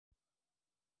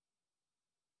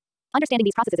Understanding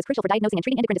these processes is crucial for diagnosing and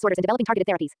treating endocrine disorders and developing targeted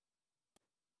therapies.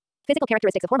 Physical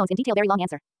characteristics of hormones in detail. Very long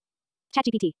answer.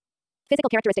 ChatGPT. Physical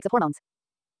characteristics of hormones.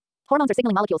 Hormones are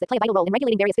signaling molecules that play a vital role in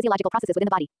regulating various physiological processes within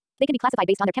the body. They can be classified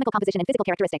based on their chemical composition and physical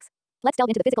characteristics. Let's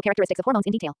delve into the physical characteristics of hormones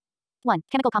in detail. 1.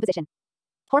 Chemical composition.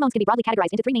 Hormones can be broadly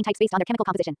categorized into three main types based on their chemical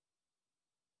composition.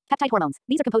 Peptide hormones.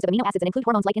 These are composed of amino acids and include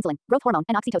hormones like insulin, growth hormone,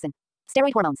 and oxytocin.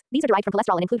 Steroid hormones. These are derived from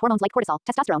cholesterol and include hormones like cortisol,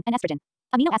 testosterone, and estrogen.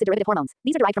 Amino acid derivative hormones.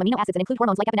 These are derived from amino acids and include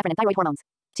hormones like epinephrine and thyroid hormones.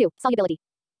 2. Solubility.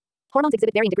 Hormones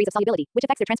exhibit varying degrees of solubility, which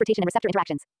affects their transportation and receptor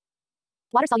interactions.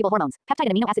 Water-soluble hormones. Peptide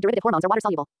and amino acid derivative hormones are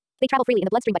water-soluble. They travel freely in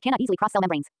the bloodstream but cannot easily cross cell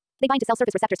membranes. They bind to cell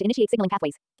surface receptors to initiate signaling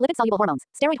pathways. Lipid-soluble hormones.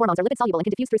 Steroid hormones are lipid-soluble and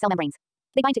can diffuse through cell membranes.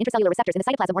 They bind to intracellular receptors in the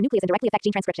cytoplasm or nucleus and directly affect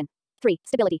gene transcription. 3.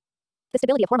 Stability. The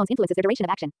stability of hormones influences their duration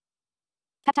of action.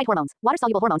 Peptide hormones.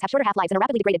 Water-soluble hormones have shorter half-lives and are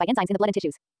rapidly degraded by enzymes in the blood and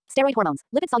tissues. Steroid hormones.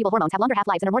 Lipid-soluble hormones have longer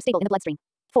half-lives and are more stable in the bloodstream.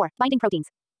 4. Binding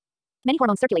proteins. Many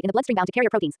hormones circulate in the bloodstream bound to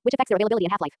carrier proteins, which affects their availability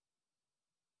and half-life.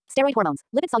 Steroid hormones.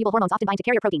 Lipid-soluble hormones often bind to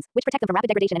carrier proteins, which protect them from rapid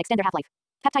degradation and extend their half-life.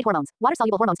 Peptide hormones.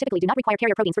 Water-soluble hormones typically do not require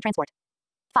carrier proteins for transport.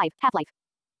 5. Half-life.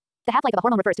 The half-life of a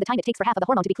hormone refers to the time it takes for half of the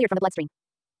hormone to be cleared from the bloodstream.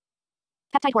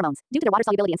 Peptide hormones. Due to their water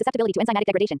solubility and susceptibility to enzymatic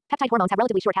degradation, peptide hormones have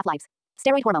relatively short half-lives.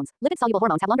 Steroid hormones. Lipid-soluble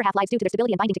hormones have longer half-lives due to their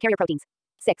stability and binding to carrier proteins.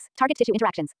 6. Target tissue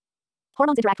interactions.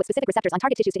 Hormones interact with specific receptors on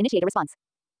target tissues to initiate a response.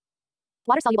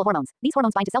 Water-soluble hormones. These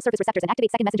hormones bind to cell surface receptors and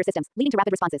activate second messenger systems, leading to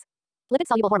rapid responses.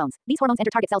 Lipid-soluble hormones. These hormones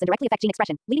enter target cells and directly affect gene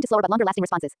expression, leading to slower but longer-lasting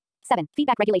responses. 7.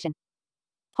 Feedback regulation.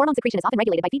 Hormone secretion is often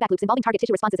regulated by feedback loops involving target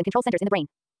tissue responses and control centers in the brain.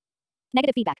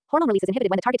 Negative feedback. Hormone release is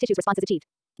inhibited when the target tissue's response is achieved.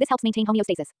 This helps maintain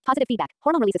homeostasis. Positive feedback.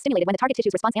 Hormone release is stimulated when the target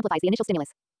tissue's response amplifies the initial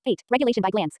stimulus. 8. Regulation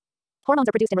by glands. Hormones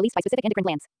are produced and released by specific endocrine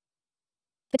glands.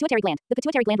 Pituitary gland. The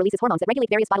pituitary gland releases hormones that regulate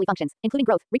various bodily functions, including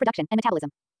growth, reproduction, and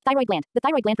metabolism. Thyroid gland. The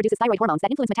thyroid gland produces thyroid hormones that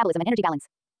influence metabolism and energy balance.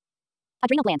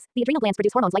 Adrenal glands. The adrenal glands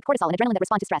produce hormones like cortisol and adrenaline that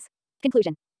respond to stress.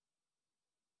 Conclusion.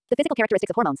 The physical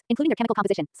characteristics of hormones, including their chemical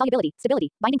composition, solubility,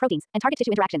 stability, binding proteins, and target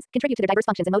tissue interactions, contribute to their diverse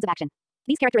functions and modes of action.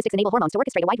 These characteristics enable hormones to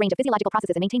orchestrate a wide range of physiological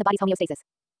processes and maintain the body's homeostasis.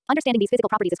 Understanding these physical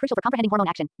properties is crucial for comprehending hormone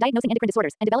action, diagnosing endocrine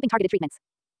disorders, and developing targeted treatments.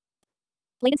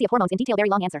 Latency of hormones in detail. Very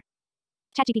long answer.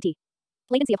 ChatGPT.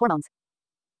 Latency of hormones.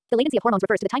 The latency of hormones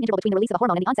refers to the time interval between the release of a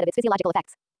hormone and the onset of its physiological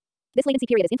effects. This latency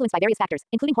period is influenced by various factors,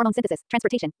 including hormone synthesis,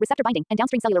 transportation, receptor binding, and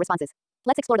downstream cellular responses.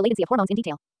 Let's explore the latency of hormones in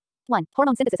detail. 1.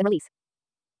 Hormone synthesis and release.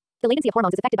 The latency of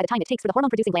hormones is affected by the time it takes for the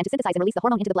hormone-producing gland to synthesize and release the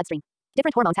hormone into the bloodstream.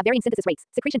 Different hormones have varying synthesis rates,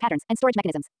 secretion patterns, and storage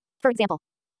mechanisms. For example,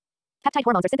 peptide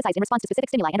hormones are synthesized in response to specific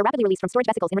stimuli and are rapidly released from storage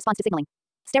vesicles in response to signaling.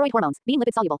 Steroid hormones, being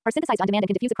lipid-soluble, are synthesized on demand and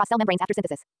can diffuse across cell membranes after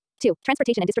synthesis. 2.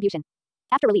 Transportation and distribution.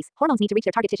 After release, hormones need to reach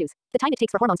their target tissues. The time it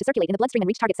takes for hormones to circulate in the bloodstream and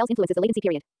reach target cells influences the latency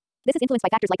period. This is influenced by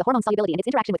factors like the hormone solubility and its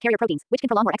interaction with carrier proteins, which can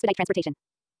prolong or expedite transportation.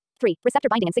 3. Receptor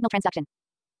binding and signal transduction.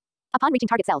 Upon reaching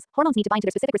target cells, hormones need to bind to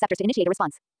their specific receptors to initiate a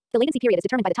response. The latency period is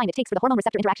determined by the time it takes for the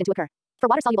hormone-receptor interaction to occur. For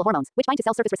water-soluble hormones, which bind to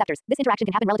cell surface receptors, this interaction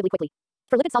can happen relatively quickly. For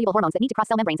lipid-soluble hormones that need to cross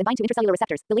cell membranes and bind to intracellular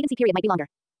receptors, the latency period might be longer.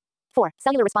 4.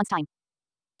 Cellular response time.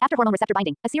 After hormone receptor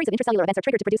binding, a series of intracellular events are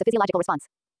triggered to produce a physiological response.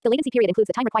 The latency period includes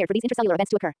the time required for these intracellular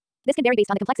events to occur. This can vary based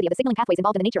on the complexity of the signaling pathways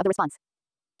involved in the nature of the response.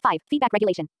 5. Feedback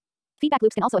regulation. Feedback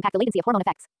loops can also impact the latency of hormone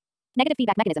effects. Negative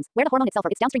feedback mechanisms, where the hormone itself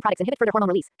or its downstream products inhibit further hormone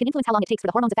release, can influence how long it takes for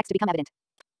the hormone's effects to become evident.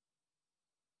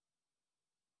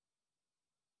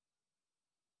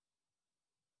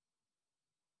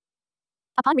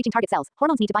 Upon reaching target cells,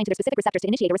 hormones need to bind to their specific receptors to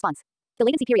initiate a response. The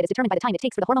latency period is determined by the time it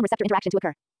takes for the hormone-receptor interaction to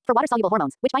occur. For water-soluble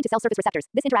hormones, which bind to cell surface receptors,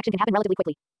 this interaction can happen relatively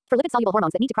quickly. For lipid-soluble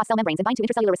hormones that need to cross cell membranes and bind to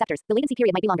intracellular receptors, the latency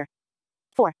period might be longer.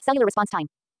 4. Cellular response time.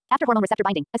 After hormone receptor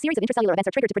binding, a series of intracellular events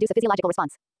are triggered to produce a physiological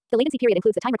response. The latency period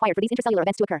includes the time required for these intracellular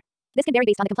events to occur. This can vary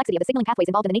based on the complexity of the signaling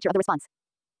pathways involved in the nature of the response.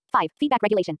 5. Feedback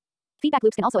regulation. Feedback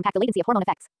loops can also impact the latency of hormone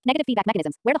effects. Negative feedback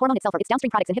mechanisms, where the hormone itself or its downstream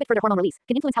products inhibit further hormone release,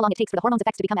 can influence how long it takes for the hormone's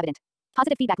effects to become evident.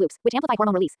 Positive feedback loops, which amplify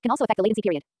hormone release, can also affect the latency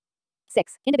period.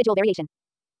 6. Individual variation.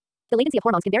 The latency of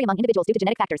hormones can vary among individuals due to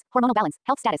genetic factors, hormonal balance,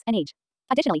 health status, and age.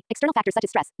 Additionally, external factors such as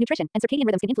stress, nutrition, and circadian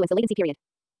rhythms can influence the latency period.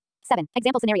 7.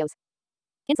 Example scenarios.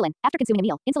 Insulin. After consuming a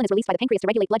meal, insulin is released by the pancreas to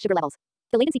regulate blood sugar levels.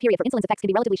 The latency period for insulin's effects can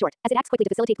be relatively short, as it acts quickly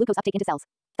to facilitate glucose uptake into cells.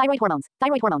 Thyroid hormones.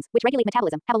 Thyroid hormones, which regulate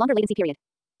metabolism, have a longer latency period.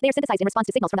 They are synthesized in response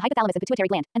to signals from the hypothalamus and pituitary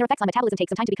gland, and their effects on metabolism take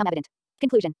some time to become evident.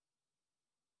 Conclusion.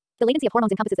 The latency of hormones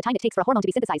encompasses the time it takes for a hormone to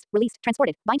be synthesized, released,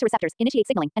 transported, bind to receptors, initiate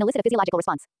signaling, and elicit a physiological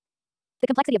response. The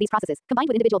complexity of these processes, combined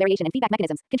with individual variation and feedback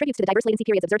mechanisms, contributes to the diverse latency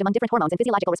periods observed among different hormones and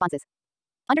physiological responses.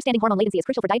 Understanding hormone latency is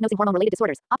crucial for diagnosing hormone-related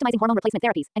disorders, optimizing hormone replacement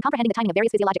therapies, and comprehending the timing of various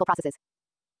physiological processes.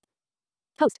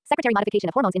 Post-secretory modification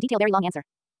of hormones in detail. Very long answer.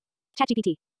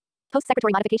 ChatGPT.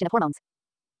 Post-secretory modification of hormones.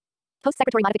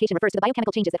 Post-secretory modification refers to the biochemical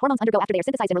changes that hormones undergo after they are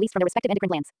synthesized and released from their respective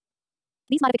endocrine glands.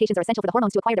 These modifications are essential for the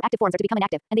hormones to acquire their active forms or to become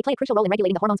inactive, and they play a crucial role in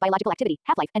regulating the hormone's biological activity,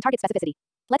 half-life, and target specificity.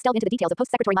 Let's delve into the details of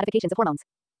post-secretory modifications of hormones.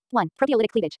 1.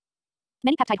 Proteolytic cleavage.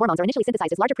 Many peptide hormones are initially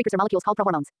synthesized as larger precursor molecules called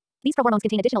prohormones. These prohormones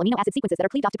contain additional amino acid sequences that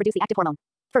are cleaved off to produce the active hormone.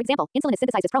 For example, insulin is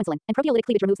synthesized as proinsulin, and proteolytic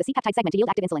cleavage removes the C-peptide segment to yield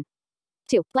active insulin.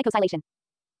 2. Glycosylation.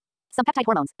 Some peptide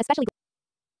hormones, especially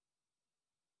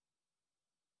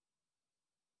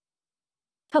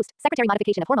post-secretory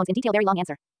modification of hormones in detail. Very long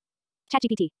answer.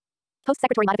 ChatGPT.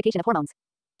 Post-secretory modification of hormones.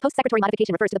 Post-secretory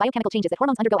modification refers to the biochemical changes that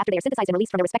hormones undergo after they are synthesized and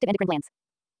released from their respective endocrine glands.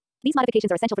 These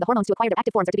modifications are essential for the hormones to acquire their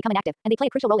active forms or to become inactive, and they play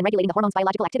a crucial role in regulating the hormone's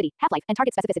biological activity, half-life, and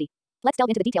target specificity. Let's delve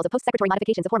into the details of post-secretory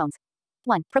modifications of hormones.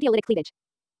 1. Proteolytic cleavage.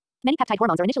 Many peptide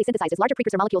hormones are initially synthesized as larger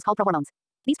precursor molecules called prohormones.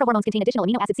 These prohormones contain additional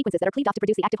amino acid sequences that are cleaved off to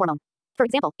produce the active hormone. For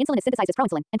example, insulin is synthesized as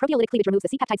proinsulin, and proteolytic cleavage removes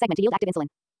the C-peptide segment to yield active insulin.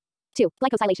 2.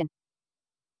 Glycosylation.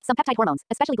 Some peptide hormones,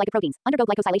 especially glycoproteins, undergo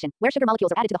glycosylation, where sugar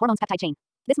molecules are added to the hormone's peptide chain.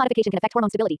 This modification can affect hormone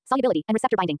stability, solubility, and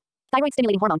receptor binding.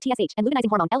 Thyroid-stimulating hormone (TSH) and luteinizing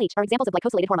hormone (LH) are examples of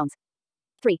glycosylated hormones.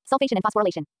 3. Sulfation and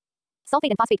phosphorylation.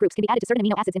 Sulfate and phosphate groups can be added to certain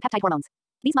amino acids in peptide hormones.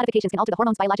 These modifications can alter the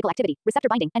hormone's biological activity, receptor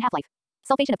binding, and half-life.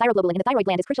 Sulfation of thyroglobulin in the thyroid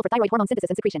gland is crucial for thyroid hormone synthesis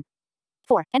and secretion.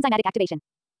 4. Enzymatic activation.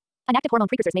 Inactive hormone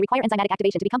precursors may require enzymatic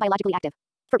activation to become biologically active.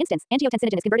 For instance,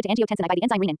 angiotensinogen is converted to angiotensin I by the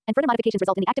enzyme renin, and further modifications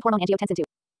result in the active hormone angiotensin II.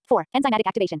 4. Enzymatic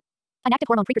activation. Inactive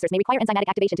hormone precursors may require enzymatic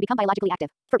activation to become biologically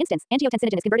active. For instance,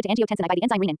 angiotensinogen is converted to angiotensin I by the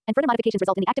enzyme renin, and further modifications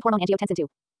result in the active hormone angiotensin II.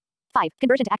 5.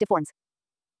 Conversion to active forms.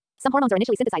 Some hormones are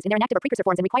initially synthesized in their inactive or precursor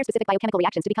forms and require specific biochemical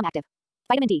reactions to become active.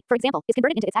 Vitamin D, for example, is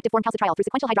converted into its active form calcitriol through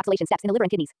sequential hydroxylation steps in the liver and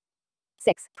kidneys.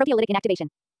 6. Proteolytic inactivation.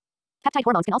 Peptide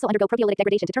hormones can also undergo proteolytic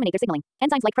degradation to terminate their signaling.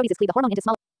 Enzymes like proteases cleave the hormone into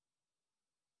small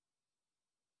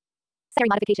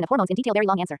secretory modification of hormones in detail. Very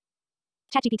long answer.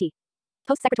 ChatGPT.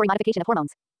 Post-secretory modification of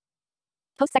hormones.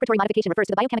 Post-secretory modification refers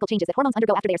to the biochemical changes that hormones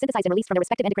undergo after they are synthesized and released from their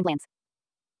respective endocrine glands.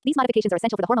 These modifications are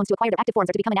essential for the hormones to acquire their active forms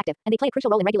or to become inactive, and they play a crucial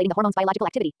role in regulating the hormone's biological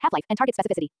activity, half-life, and target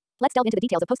specificity. Let's delve into the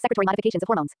details of post-secretory modifications of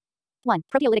hormones. 1.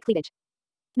 Proteolytic cleavage.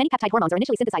 Many peptide hormones are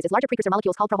initially synthesized as larger precursor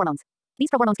molecules called prohormones.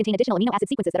 These prohormones contain additional amino acid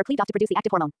sequences that are cleaved off to produce the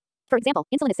active hormone. For example,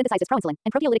 insulin is synthesized as proinsulin,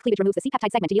 and proteolytic cleavage removes the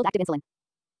C-peptide segment to yield active insulin.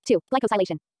 2.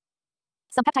 Glycosylation.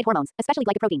 Some peptide hormones, especially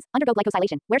glycoproteins, undergo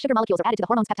glycosylation, where sugar molecules are added to the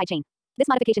hormone's peptide chain. This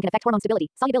modification can affect hormone stability,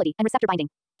 solubility, and receptor binding.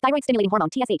 Thyroid-stimulating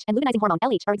hormone (TSH) and luteinizing hormone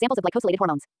 (LH) are examples of glycosylated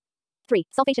hormones. 3.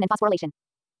 Sulfation and phosphorylation.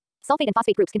 Sulfate and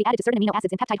phosphate groups can be added to certain amino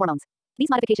acids in peptide hormones. These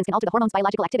modifications can alter the hormone's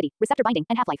biological activity, receptor binding,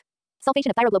 and half-life.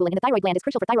 Sulfation of thyroglobulin in the thyroid gland is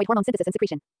crucial for thyroid hormone synthesis and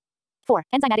secretion. 4.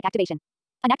 Enzymatic activation.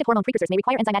 Inactive hormone precursors may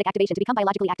require enzymatic activation to become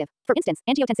biologically active. For instance,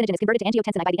 angiotensinogen is converted to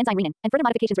angiotensin I by the enzyme renin, and further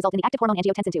modifications result in the active hormone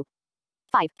angiotensin II.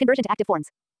 5. Conversion to active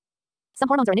forms. Some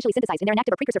hormones are initially synthesized in their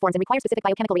inactive or precursor forms and require specific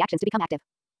biochemical reactions to become active.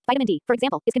 Vitamin D, for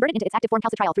example, is converted into its active form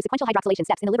calcitriol through sequential hydroxylation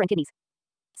steps in the liver and kidneys.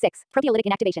 6. Proteolytic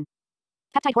inactivation.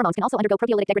 Peptide hormones can also undergo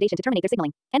proteolytic degradation to terminate their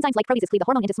signaling. Enzymes like proteases cleave the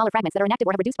hormone into smaller fragments that are inactive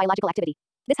or have reduced biological activity.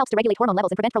 This helps to regulate hormone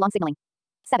levels and prevent prolonged signaling.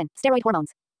 7. Steroid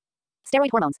hormones.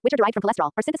 Steroid hormones, which are derived from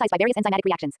cholesterol, are synthesized by various enzymatic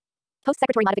reactions.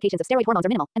 Post-secretory modifications of steroid hormones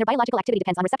are minimal, and their biological activity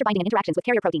depends on receptor binding and interactions with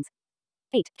carrier proteins.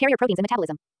 8. Carrier proteins and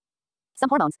metabolism.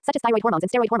 Some hormones, such as thyroid hormones and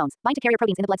steroid hormones, bind to carrier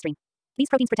proteins in the bloodstream. These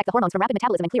proteins protect the hormones from rapid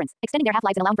metabolism and clearance, extending their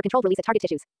half-lives and allowing for controlled release at target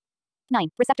tissues. 9.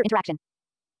 Receptor interaction.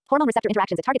 Hormone receptor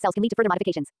interactions at target cells can lead to further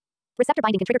modifications. Receptor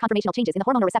binding can trigger conformational changes in the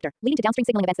hormonal receptor, leading to downstream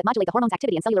signaling events that modulate the hormone's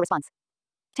activity and cellular response.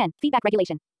 10. Feedback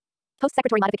regulation.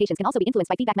 Post-secretory modifications can also be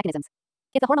influenced by feedback mechanisms.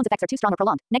 If the hormone's effects are too strong or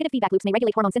prolonged, negative feedback loops may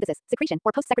regulate hormone synthesis, secretion,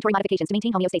 or post-secretory modifications to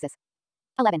maintain homeostasis.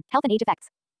 11. Health and age effects.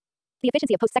 The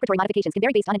efficiency of post-secretory modifications can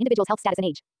vary based on an individual's health status and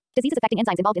age. Diseases affecting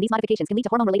enzymes involved in these modifications can lead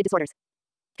to hormone-related disorders.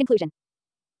 Conclusion.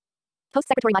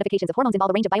 Post-secretory modifications of hormones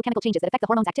involve a range of biochemical changes that affect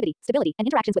the hormone's activity, stability, and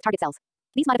interactions with target cells.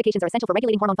 These modifications are essential for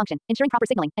regulating hormone function, ensuring proper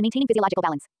signaling, and maintaining physiological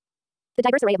balance. The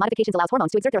diverse array of modifications allows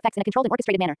hormones to exert their effects in a controlled and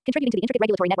orchestrated manner, contributing to the intricate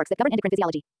regulatory networks that govern endocrine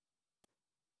physiology.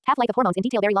 Half-life of hormones in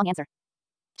detail. Very long answer.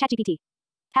 ChatGPT.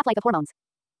 Half-life of hormones.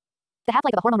 The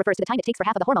half-life of a hormone refers to the time it takes for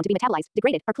half of the hormone to be metabolized,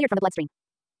 degraded, or cleared from the bloodstream.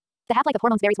 The half-life of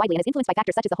hormones varies widely and is influenced by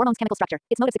factors such as the hormone's chemical structure,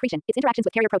 its mode of secretion, its interactions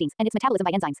with carrier proteins, and its metabolism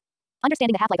by enzymes.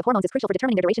 Understanding the half-life of hormones is crucial for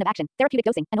determining their duration of action, therapeutic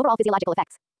dosing, and overall physiological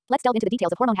effects. Let's delve into the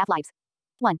details of hormone half-lives.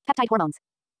 1. Peptide hormones.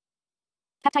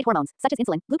 Peptide hormones, such as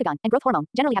insulin, glucagon, and growth hormone,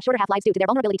 generally have shorter half-lives due to their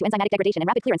vulnerability to enzymatic degradation and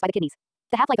rapid clearance by the kidneys.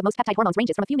 The half-life of most peptide hormones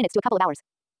ranges from a few minutes to a couple of hours.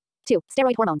 2.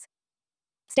 Steroid hormones.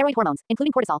 Steroid hormones,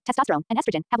 including cortisol, testosterone, and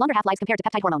estrogen, have longer half-lives compared to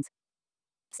peptide hormones.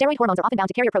 Steroid hormones are often bound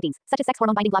to carrier proteins, such as sex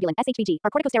hormone binding globulin (SHBG)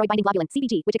 or corticosteroid binding globulin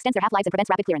 (CBG), which extends their half-lives and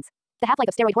prevents rapid clearance. The half-life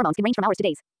of steroid hormones can range from hours to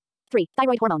days. 3.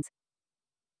 Thyroid hormones.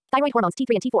 Thyroid hormones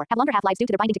T3 and T4 have longer half-lives due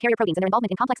to their binding to carrier proteins and their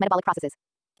involvement in complex metabolic processes.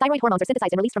 Thyroid hormones are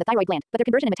synthesized and released from the thyroid gland, but their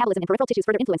conversion and metabolism in peripheral tissues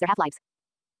further influence their half-lives.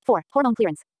 4. Hormone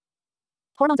clearance.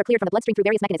 Hormones are cleared from the bloodstream through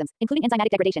various mechanisms, including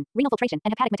enzymatic degradation, renal filtration,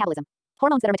 and hepatic metabolism.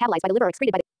 Hormones that are metabolized by the liver are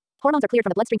excreted by the Hormones are cleared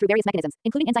from the bloodstream through various mechanisms,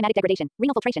 including enzymatic degradation,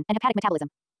 renal filtration, and hepatic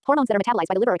metabolism. Hormones that are metabolized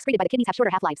by the liver or excreted by the kidneys have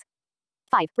shorter half-lives.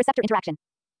 5. Receptor interaction.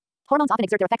 Hormones often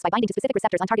exert their effects by binding to specific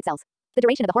receptors on target cells. The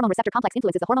duration of the hormone receptor complex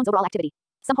influences the hormone's overall activity.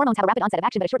 Some hormones have a rapid onset of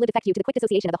action but a short-lived effect due to the quick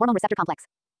dissociation of the hormone receptor complex.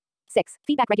 6.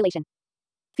 Feedback regulation.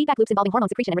 Feedback loops involving hormone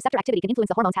secretion and receptor activity can influence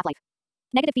the hormone's half-life.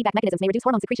 Negative feedback mechanisms may reduce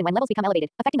hormone secretion when levels become elevated,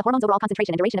 affecting the hormone's overall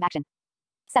concentration and duration of action.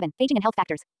 7. Aging and health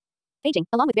factors. Aging,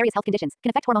 along with various health conditions,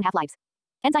 can affect hormone half-lives.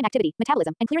 Enzyme activity,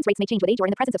 metabolism, and clearance rates may change with age or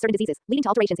in the presence of certain diseases, leading to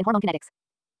alterations in hormone kinetics.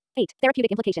 8. Therapeutic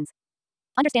implications.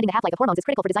 Understanding the half-life of hormones is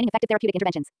critical for designing effective therapeutic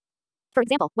interventions. For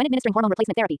example, when administering hormone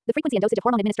replacement therapy, the frequency and dosage of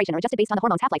hormone administration are adjusted based on the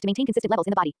hormone's half-life to maintain consistent levels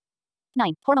in the body.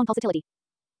 9. Hormone pulsatility.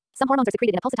 Some hormones are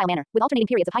secreted in a pulsatile manner, with alternating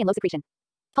periods of high and low secretion.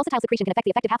 Pulsatile secretion can affect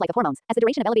the effective half-life of hormones, as the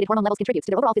duration of elevated hormone levels contributes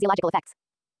to their overall physiological effects.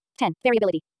 10.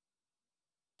 Variability.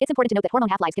 It's important to note that hormone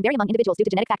half-lives can vary among individuals due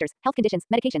to genetic factors, health conditions,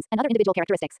 medications, and other individual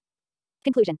characteristics.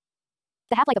 Conclusion.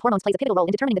 The half-life of hormones plays a pivotal role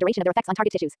in determining the duration of their effects on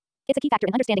target tissues. It's a key factor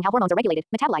in understanding how hormones are regulated,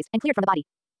 metabolized, and cleared from the body.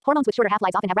 Hormones with shorter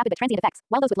half-lives often have rapid but transient effects,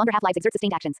 while those with longer half-lives exert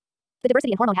sustained actions. The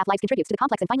diversity in hormone half-lives contributes to the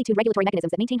complex and finely tuned regulatory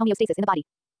mechanisms that maintain homeostasis in the body.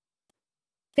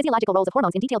 Physiological roles of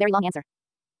hormones in detail. Very long answer.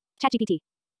 ChatGPT.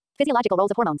 Physiological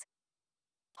roles of hormones.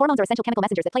 Hormones are essential chemical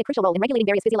messengers that play a crucial role in regulating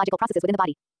various physiological processes within the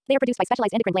body. They are produced by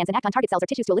specialized endocrine glands and act on target cells or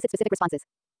tissues to elicit specific responses.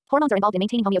 Hormones are involved in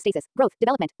maintaining homeostasis, growth,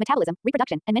 development, metabolism,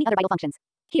 reproduction, and many other vital functions.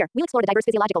 Here, we'll explore the diverse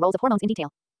physiological roles of hormones in detail.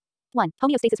 1.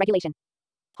 Homeostasis regulation.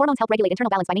 Hormones help regulate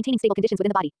internal balance by maintaining stable conditions within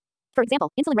the body. For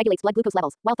example, insulin regulates blood glucose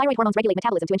levels, while thyroid hormones regulate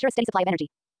metabolism to ensure a steady supply of energy.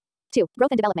 2.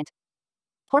 Growth and development.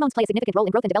 Hormones play a significant role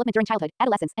in growth and development during childhood,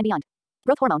 adolescence, and beyond.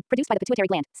 Growth hormone, produced by the pituitary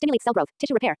gland, stimulates cell growth,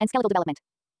 tissue repair, and skeletal development.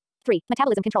 3.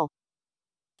 Metabolism control.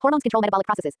 Hormones control metabolic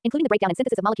processes, including the breakdown and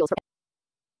synthesis of molecules for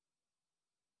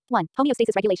 1.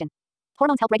 Homeostasis regulation.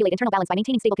 Hormones help regulate internal balance by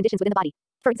maintaining stable conditions within the body.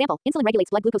 For example, insulin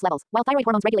regulates blood glucose levels, while thyroid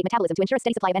hormones regulate metabolism to ensure a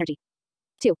steady supply of energy.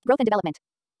 2. Growth and development.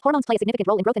 Hormones play a significant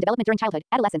role in growth and development during childhood,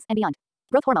 adolescence, and beyond.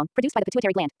 Growth hormone, produced by the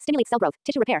pituitary gland, stimulates cell growth,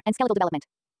 tissue repair, and skeletal development.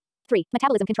 3.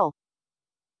 Metabolism control.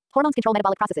 Hormones control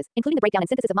metabolic processes, including the breakdown and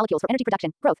synthesis of molecules for energy production,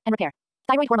 growth, and repair.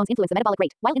 Thyroid hormones influence the metabolic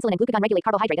rate, while insulin and glucagon regulate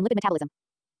carbohydrate and lipid metabolism.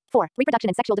 4. Reproduction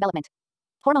and sexual development.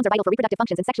 Hormones are vital for reproductive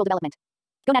functions and sexual development.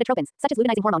 Gonadotropins, such as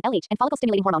luteinizing hormone (LH) and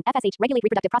follicle-stimulating hormone (FSH), regulate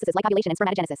reproductive processes like ovulation and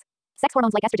spermatogenesis. Sex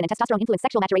hormones like estrogen and testosterone influence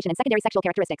sexual maturation and secondary sexual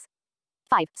characteristics.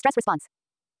 5. Stress response.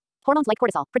 Hormones like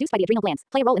cortisol, produced by the adrenal glands,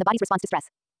 play a role in the body's response to stress.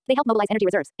 They help mobilize energy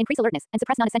reserves, increase alertness, and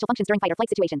suppress non-essential functions during fight or flight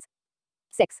situations.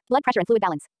 6. Blood pressure and fluid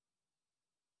balance.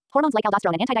 Hormones like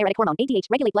aldosterone and antidiuretic hormone (ADH)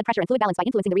 regulate blood pressure and fluid balance by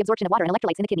influencing the reabsorption of water and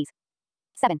electrolytes in the kidneys.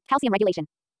 7. Calcium regulation.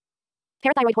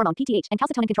 Parathyroid hormone (PTH) and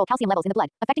calcitonin control calcium levels in the blood,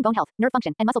 affecting bone health, nerve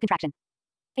function, and muscle contraction.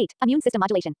 8. Immune system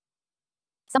modulation.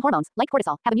 Some hormones, like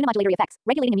cortisol, have immunomodulatory effects,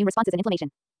 regulating immune responses and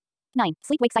inflammation. 9.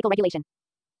 Sleep-wake cycle regulation.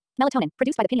 Melatonin,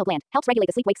 produced by the pineal gland, helps regulate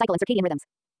the sleep-wake cycle and circadian rhythms.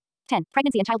 10.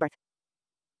 Pregnancy and childbirth.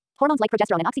 Hormones like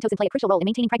progesterone and oxytocin play a crucial role in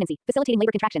maintaining pregnancy, facilitating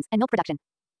labor contractions, and milk production.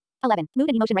 11. Mood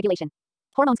and emotion regulation.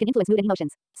 Hormones can influence mood and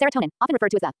emotions. Serotonin, often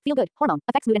referred to as the feel-good hormone,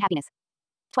 affects mood and happiness.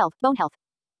 12. Bone health.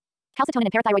 Calcitonin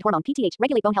and parathyroid hormone (PTH)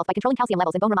 regulate bone health by controlling calcium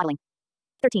levels and bone remodeling.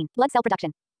 13. Blood cell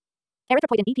production.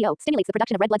 Erythropoietin (EPO) stimulates the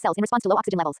production of red blood cells in response to low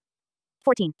oxygen levels.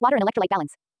 14. Water and electrolyte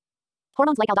balance.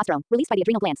 Hormones like aldosterone, released by the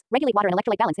adrenal glands, regulate water and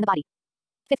electrolyte balance in the body.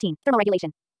 15.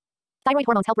 Thermoregulation. Thyroid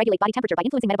hormones help regulate body temperature by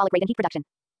influencing metabolic rate and heat production.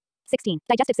 16.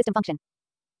 Digestive system function.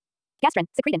 Gastrin,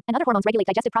 secretin, and other hormones regulate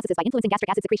digestive processes by influencing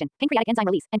gastric acid secretion, pancreatic enzyme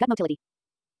release, and gut motility.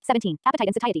 17. Appetite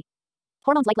and satiety.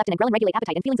 Hormones like leptin and ghrelin regulate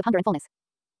appetite and feelings of hunger and fullness.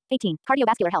 18.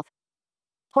 Cardiovascular health.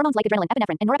 Hormones like adrenaline,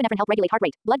 epinephrine, and norepinephrine help regulate heart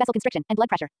rate, blood vessel constriction, and blood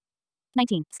pressure.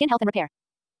 19. Skin health and repair.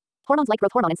 Hormones like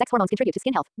growth hormone and sex hormones contribute to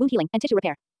skin health, wound healing, and tissue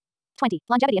repair. 20.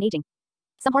 Longevity and aging.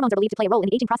 Some hormones are believed to play a role in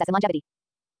the aging process and longevity.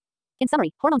 In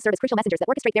summary, hormones serve as crucial messengers that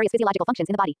orchestrate various physiological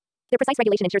functions in the body. Their precise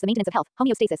regulation ensures the maintenance of health,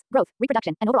 homeostasis, growth,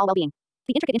 reproduction, and overall well-being.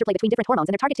 The intricate interplay between different hormones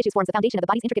and their target tissues forms the foundation of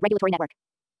the body's intricate regulatory network.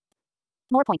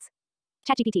 More points.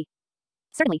 ChatGPT.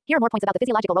 Certainly, here are more points about the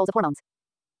physiological roles of hormones.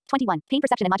 21. Pain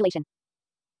perception and modulation.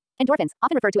 Endorphins,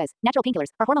 often referred to as natural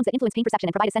painkillers, are hormones that influence pain perception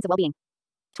and provide a sense of well-being.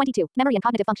 22. Memory and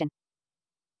cognitive function.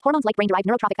 Hormones like brain-derived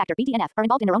neurotrophic factor (BDNF) are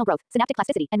involved in neuronal growth, synaptic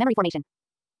plasticity, and memory formation.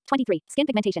 23. Skin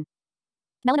pigmentation.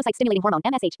 Melanocyte-stimulating hormone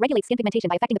 (MSH) regulates skin pigmentation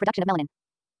by affecting the production of melanin.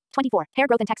 24. Hair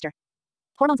growth and texture.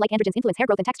 Hormones like androgens influence hair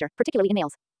growth and texture, particularly in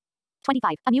males.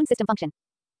 25. Immune system function.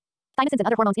 Thymosin and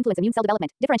other hormones influence immune cell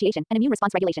development, differentiation, and immune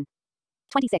response regulation.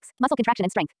 26. Muscle contraction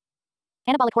and strength.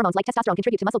 Anabolic hormones like testosterone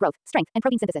contribute to muscle growth, strength, and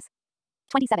protein synthesis.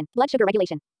 27. Blood sugar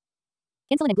regulation.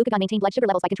 Insulin and glucagon maintain blood sugar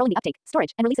levels by controlling the uptake,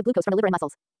 storage, and release of glucose from the liver and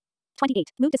muscles.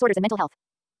 28. Mood disorders and mental health.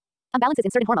 Imbalances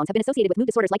in certain hormones have been associated with mood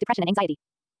disorders like depression and anxiety.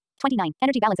 29.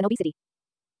 Energy balance and obesity.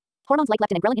 Hormones like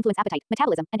leptin and ghrelin influence appetite,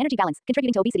 metabolism, and energy balance,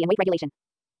 contributing to obesity and weight regulation.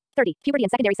 30. Puberty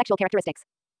and secondary sexual characteristics.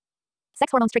 Sex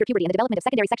hormones trigger puberty and the development of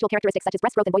secondary sexual characteristics such as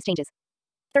breast growth and voice changes.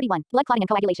 31. Blood clotting and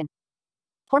coagulation.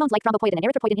 Hormones like thrombopoietin and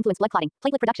erythropoietin influence blood clotting,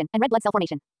 platelet production, and red blood cell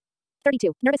formation.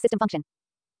 32. Nervous system function.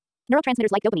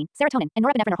 Neurotransmitters like dopamine, serotonin, and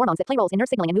norepinephrine are hormones that play roles in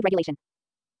nerve signaling and mood regulation.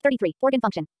 33. Organ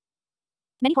function.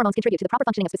 Many hormones contribute to the proper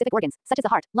functioning of specific organs, such as the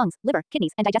heart, lungs, liver,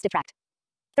 kidneys, and digestive tract.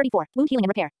 34. Wound healing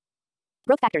and repair.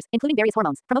 Growth factors, including various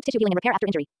hormones, promote tissue healing and repair after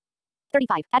injury.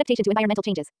 35. Adaptation to environmental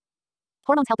changes.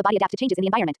 Hormones help the body adapt to changes in the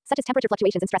environment, such as temperature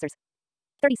fluctuations and stressors.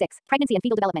 36. Pregnancy and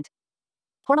fetal development.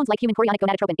 Hormones like human chorionic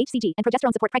gonadotropin (HCG) and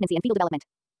progesterone support pregnancy and fetal development.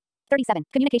 37.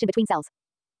 Communication between cells.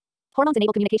 Hormones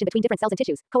enable communication between different cells and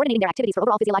tissues, coordinating their activities for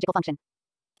overall physiological function.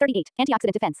 38.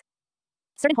 Antioxidant defense.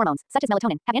 Certain hormones, such as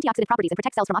melatonin, have antioxidant properties and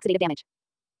protect cells from oxidative damage.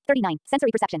 39. Sensory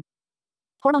perception.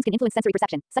 Hormones can influence sensory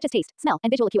perception, such as taste, smell,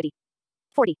 and visual acuity.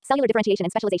 40. Cellular differentiation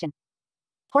and specialization.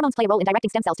 Hormones play a role in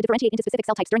directing stem cells to differentiate into specific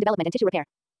cell types during development and tissue repair.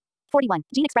 41.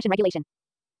 Gene expression regulation.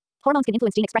 Hormones can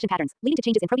influence gene expression patterns, leading to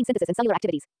changes in protein synthesis and cellular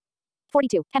activities.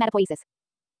 42. Hematopoiesis.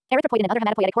 Erythropoietin and other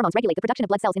hematopoietic hormones regulate the production of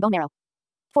blood cells in bone marrow.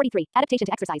 43. Adaptation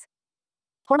to exercise.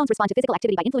 Hormones respond to physical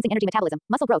activity by influencing energy metabolism,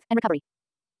 muscle growth, and recovery.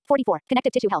 44.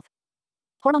 Connective tissue health.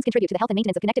 Hormones contribute to the health and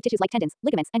maintenance of connective tissues like tendons,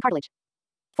 ligaments, and cartilage.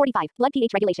 45. Blood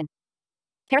pH regulation.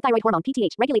 Parathyroid hormone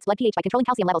 (PTH) regulates blood pH by controlling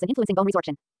calcium levels and influencing bone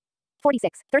resorption.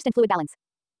 46. Thirst and fluid balance.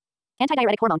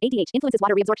 Antidiuretic hormone (ADH) influences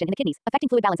water reabsorption in the kidneys, affecting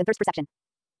fluid balance and thirst perception.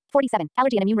 47.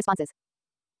 Allergy and immune responses.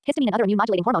 Histamine and other immune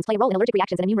modulating hormones play a role in allergic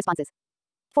reactions and immune responses.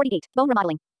 48. Bone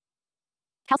remodeling.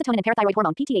 Calcitonin and parathyroid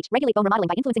hormone (PTH) regulate bone remodeling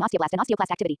by influencing osteoblast and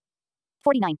osteoclast activity.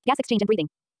 49. Gas exchange and breathing.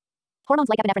 Hormones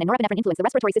like epinephrine and norepinephrine influence the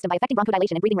respiratory system by affecting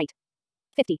bronchodilation and breathing rate.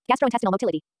 50. Gastrointestinal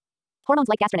motility. Hormones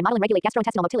like gastrin and motilin regulate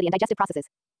gastrointestinal motility and digestive processes.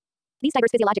 These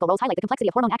diverse physiological roles highlight the complexity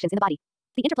of hormone actions in the body.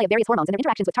 The interplay of various hormones and their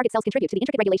interactions with target cells contribute to the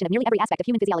intricate regulation of nearly every aspect of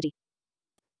human physiology.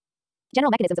 General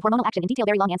mechanisms of hormonal action in detail.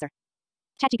 Very long answer.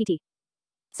 ChatGPT.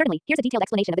 Certainly, here's a detailed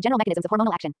explanation of the general mechanisms of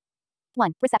hormonal action.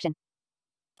 1. Reception.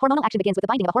 Hormonal action begins with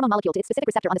the binding of a hormone molecule to its specific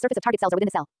receptor on the surface of target cells or within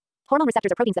the cell. Hormone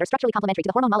receptors are proteins that are structurally complementary to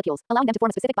the hormone molecules, allowing them to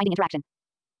form a specific binding interaction.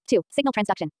 2. Signal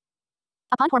transduction.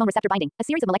 Upon hormone receptor binding, a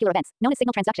series of molecular events, known as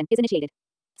signal transduction, is initiated.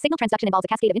 Signal transduction involves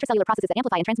a cascade of intracellular processes that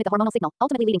amplify and transmit the hormonal signal,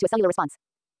 ultimately leading to a cellular response.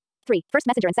 3. First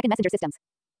messenger and second messenger systems.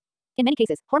 In many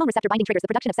cases, hormone receptor binding triggers the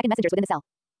production of second messengers within the cell.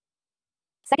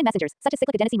 Second messengers, such as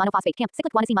cyclic adenosine monophosphate (CAMP),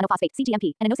 cyclic guanosine monophosphate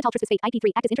 (CGMP), and inositol trisphosphate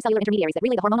 (IP3), act as intracellular intermediaries that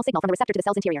relay the hormonal signal from the receptor to the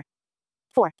cell's interior.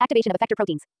 4. Activation of effector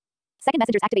proteins. Second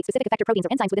messengers activate specific effector proteins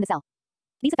or enzymes within the cell.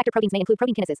 These effector proteins may include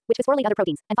protein kinases, which phosphorylate other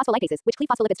proteins, and phospholipases, which cleave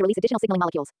phospholipids to release additional signaling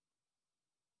molecules.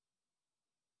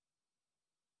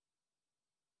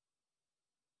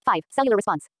 5. Cellular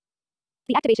response.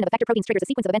 The activation of effector proteins triggers a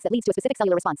sequence of events that leads to a specific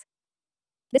cellular response.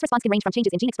 This response can range from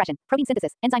changes in gene expression, protein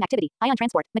synthesis, enzyme activity, ion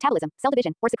transport, metabolism, cell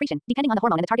division, or secretion, depending on the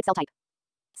hormone and the target cell type.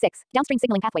 6. Downstream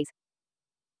signaling pathways.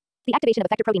 The activation of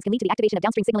effector proteins can lead to the activation of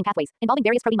downstream signaling pathways, involving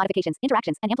various protein modifications,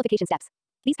 interactions, and amplification steps.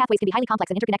 These pathways can be highly complex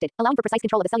and interconnected, allowing for precise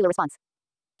control of the cellular response.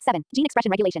 7. Gene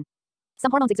expression regulation.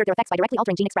 Some hormones exert their effects by directly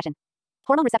altering gene expression.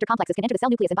 Hormone receptor complexes can enter the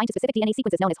cell nucleus and bind to specific DNA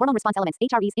sequences known as hormone response elements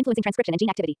 (HREs), influencing transcription and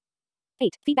gene activity.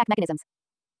 8. Feedback mechanisms.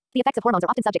 The effects of hormones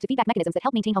are often subject to feedback mechanisms that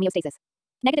help maintain homeostasis.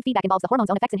 Negative feedback involves the hormone's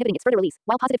own effects inhibiting its further release,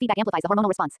 while positive feedback amplifies the hormonal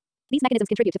response. These mechanisms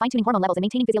contribute to fine-tuning hormone levels and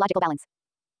maintaining physiological balance.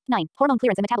 9. Hormone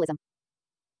clearance and metabolism.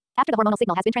 After the hormonal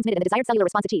signal has been transmitted and the desired cellular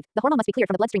response achieved, the hormone must be cleared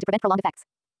from the bloodstream to prevent prolonged effects.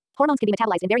 Hormones can be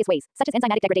metabolized in various ways, such as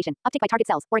enzymatic degradation, uptake by target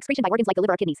cells, or excretion by organs like the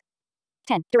liver or kidneys.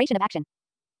 10. Duration of action.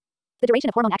 The duration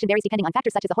of hormone action varies depending on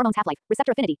factors such as the hormone's half-life,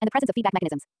 receptor affinity, and the presence of feedback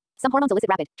mechanisms. Some hormones elicit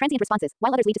rapid, transient responses,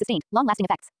 while others lead to sustained, long-lasting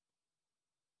effects.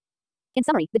 In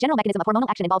summary, the general mechanism of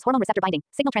hormonal action involves hormone receptor binding,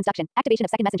 signal transduction, activation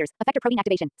of second messengers, effector protein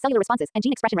activation, cellular responses, and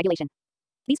gene expression regulation.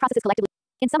 These processes collectively.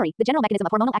 In summary, the general mechanism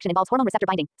of hormonal action involves hormone receptor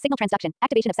binding, signal transduction,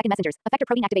 activation of second messengers, effector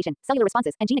protein activation, cellular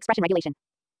responses, and gene expression regulation.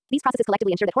 These processes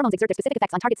collectively ensure that hormones exert their specific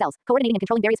effects on target cells, coordinating and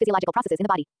controlling various physiological processes in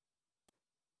the body.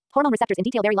 Hormone receptors in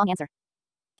detail. Very long answer.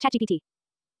 ChatGPT.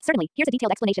 Certainly, here's a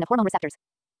detailed explanation of hormone receptors.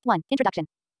 1. Introduction.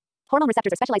 Hormone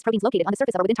receptors are specialized proteins located on the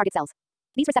surface of or within target cells.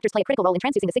 These receptors play a critical role in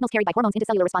transducing the signals carried by hormones into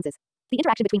cellular responses. The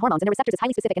interaction between hormones and the receptors is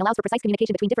highly specific and allows for precise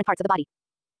communication between different parts of the body.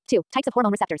 2. Types of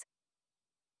hormone receptors.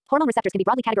 Hormone receptors can be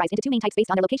broadly categorized into two main types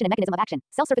based on their location and mechanism of action: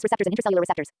 cell surface receptors and intracellular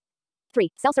receptors. 3.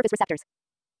 Cell surface receptors.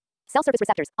 Cell surface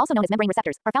receptors, also known as membrane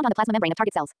receptors, are found on the plasma membrane of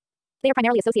target cells. They are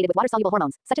primarily associated with water-soluble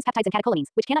hormones, such as peptides and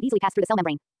catecholamines, which cannot easily pass through the cell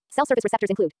membrane. Cell surface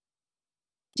receptors include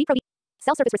G-protein.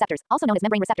 Cell surface receptors, also known as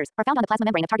membrane receptors, are found on the plasma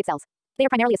membrane of target cells. They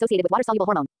are primarily associated with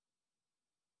water-soluble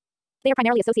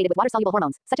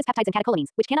hormones. Such as peptides and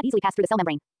catecholamines, which cannot easily pass through the cell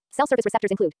membrane. Cell surface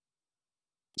receptors include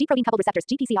G-protein coupled receptors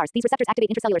 (GPCRs). These receptors activate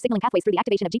intracellular signaling pathways through the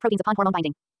activation of G proteins upon hormone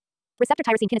binding. Receptor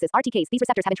tyrosine kinases (RTKs). These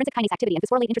receptors have intrinsic kinase activity and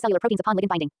phosphorylate intracellular proteins upon ligand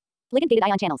binding. Ligand-gated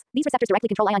ion channels. These receptors directly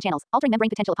control ion channels, altering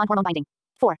membrane potential upon hormone binding.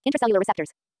 4. Intracellular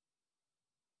receptors.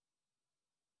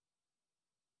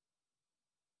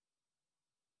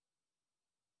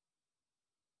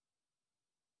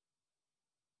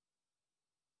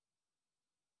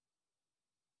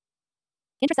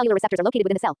 Intracellular receptors are located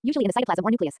within the cell, usually in the cytoplasm or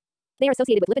nucleus. They are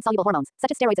associated with lipid-soluble hormones, such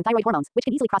as steroids and thyroid hormones, which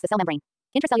can easily cross the cell membrane.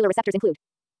 Intracellular receptors include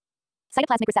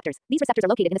cytoplasmic receptors. These receptors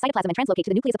are located in the cytoplasm and translocate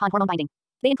to the nucleus upon hormone binding.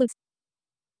 They include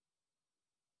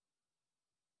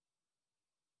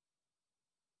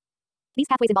these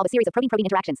pathways involve a series of protein-protein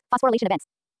interactions, phosphorylation events.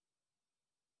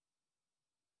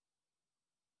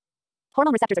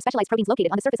 Hormone receptors are specialized proteins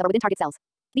located on the surface of or within target cells.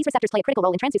 These receptors play a critical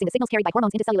role in transducing the signals carried by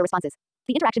hormones into cellular responses.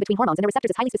 The interaction between hormones and the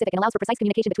receptors is highly specific and allows for precise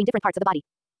communication between different parts of the body.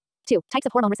 2. Types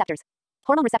of hormone receptors.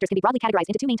 Hormone receptors can be broadly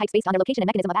categorized into two main types based on their location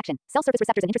and mechanism of action: cell surface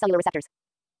receptors and intracellular receptors.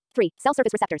 3. Cell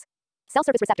surface receptors. Cell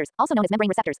surface receptors, also known as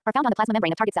membrane receptors, are found on the plasma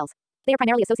membrane of target cells. They are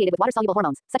primarily associated with water-soluble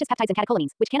hormones, such as peptides and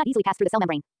catecholamines, which cannot easily pass through the cell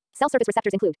membrane. Cell surface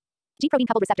receptors include G-protein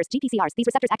coupled receptors (GPCRs). These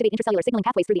receptors activate intracellular signaling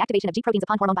pathways through the activation of G proteins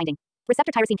upon hormone binding.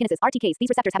 Receptor tyrosine kinases (RTKs). These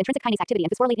receptors have intrinsic kinase activity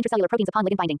and phosphorylate intracellular proteins upon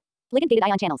ligand binding. Ligand-gated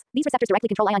ion channels. These receptors directly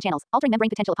control ion channels, altering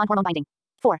membrane potential upon hormone binding.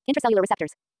 4. Intracellular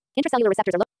receptors. Intracellular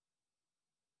receptors are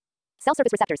cell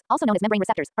surface receptors, also known as membrane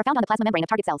receptors, are found on the plasma membrane of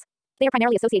target cells. They are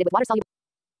primarily associated with water-soluble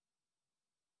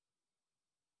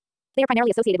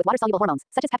hormones,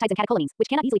 such as peptides and catecholamines, which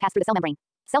cannot easily pass through the cell membrane.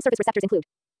 Cell surface receptors include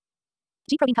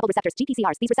G-protein coupled receptors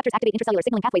 (GPCRs). These receptors activate intracellular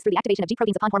signaling pathways through the activation of G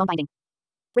proteins upon hormone binding.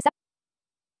 Receptor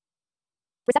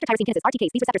tyrosine kinases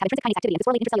 (RTKs). These receptors have intrinsic kinase activity and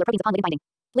phosphorylate intracellular proteins upon ligand binding.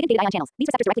 Ligand-gated ion channels. These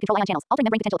receptors directly control ion channels, altering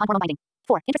membrane potential upon hormone binding.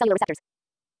 4. Intracellular receptors.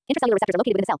 Intracellular receptors are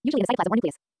located within the cell, usually in the cytoplasm or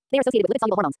nucleus. They are associated with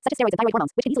lipid-soluble hormones, such as steroids and thyroid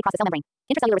hormones, which can easily cross the cell membrane.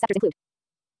 Intracellular receptors include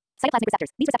cytoplasmic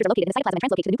receptors. These receptors are located in the cytoplasm and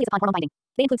translocate to the nucleus upon hormone binding.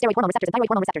 They include steroid hormone receptors and thyroid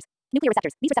hormone receptors. Nuclear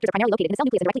receptors. These receptors are primarily located in the cell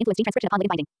nucleus and directly influence gene transcription upon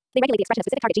ligand binding. They regulate the expression of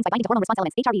specific target genes by binding to hormone response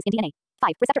elements (HREs) in DNA.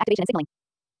 5. Receptor activation and signaling.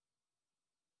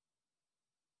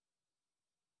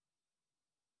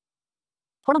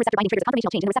 Hormone receptor binding triggers a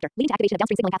conformational change in the receptor, leading to activation of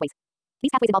downstream signaling pathways.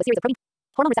 These pathways involve a series of protein.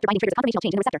 Hormone receptor binding triggers a conformational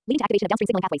change in the receptor, leading to activation of downstream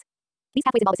signaling pathways. These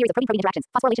pathways involve a series of protein-protein interactions,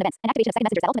 phosphorylation events, and activation of second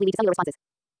messengers that ultimately lead to cellular responses.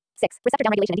 6. Receptor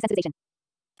downregulation and desensitization.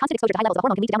 Constant exposure to high levels of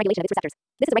hormone can lead to downregulation of its receptors.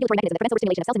 This is a regulatory mechanism that prevents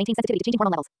overstimulation of cells and maintains sensitivity to changing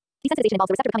hormone levels. Desensitization involves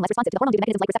the receptor becoming less responsive to the hormone due to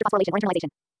mechanisms like receptor phosphorylation or internalization.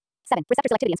 7. Receptor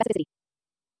selectivity and specificity.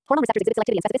 Hormone receptors exhibit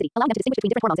selectivity and specificity, allowing them to distinguish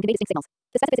between different hormones and convey distinct signals.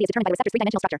 The specificity is determined by the receptor's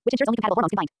three-dimensional structure, which ensures only compatible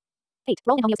hormones can bind. 8.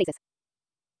 Role in homeostasis.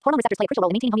 Hormone receptors play a crucial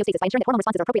role in maintaining homeostasis by ensuring that hormone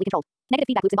responses are appropriately controlled. Negative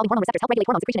feedback loops involving hormone receptors help regulate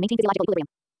hormone secretion and maintain physiological equilibrium.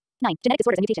 9. Genetic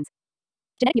disorders and mutations.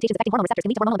 Genetic mutations affecting hormone receptors can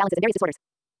lead to hormonal imbalances and various disorders.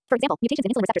 For example, mutations in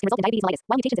insulin receptors can result in diabetes mellitus,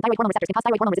 while mutations in thyroid hormone receptors can cause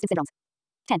thyroid hormone resistant syndromes.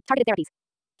 10. Targeted therapies.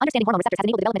 Understanding hormone receptors has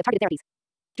enabled the development of targeted therapies.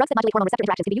 Drugs that modulate hormone receptor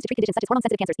interactions can be used to treat conditions such as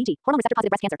hormone-sensitive cancers, e.g., hormone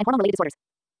receptor-positive breast cancer, and hormone-related disorders.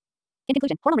 In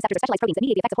conclusion, hormone receptors are specialized proteins that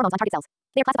mediate the effects of hormones on target cells.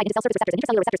 They are classified into cell surface receptors and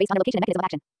intracellular receptors based on their location and mechanism of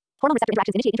action. Hormone receptor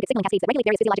interactions initiate intricate signaling cascades that regulate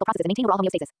various physiological processes and maintain overall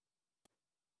homeostasis.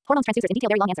 Hormones transducers in detail.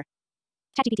 Very long answer.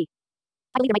 ChatGPT.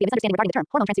 I believe there might be a misunderstanding regarding the term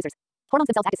hormone transducers. Hormones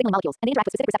themselves act as signaling molecules, and they interact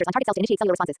with specific receptors on target cells to initiate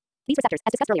cellular responses. These receptors,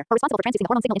 as discussed earlier, are responsible for transducing the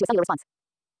hormone signal into a cellular response.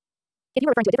 If you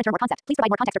are referring to a different term or concept, please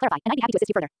provide more context or clarify, and I'd be happy to assist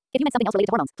you further. If you meant something else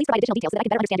related to hormones, please provide additional details so that I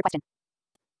can better understand your question.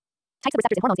 Types of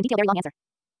receptors in hormones in detail. Very long answer.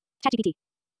 ChatGPT.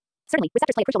 Certainly,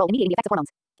 receptors play a crucial role in mediating the effects of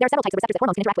hormones. There are several types of receptors that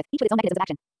hormones can interact with, each with its own mechanisms of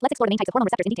action. Let's explore the main types of hormone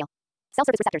receptors in detail. Cell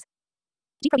surface receptors.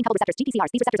 G-protein coupled receptors (GPCRs).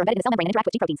 These receptors are embedded in the cell membrane and interact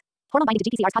with G proteins. Hormone binding to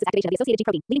GPCRs causes activation of the associated G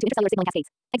protein, leading to intracellular signaling cascades.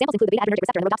 Examples include the beta-adrenergic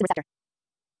receptor and the rhodopsin receptor.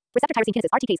 Receptor tyrosine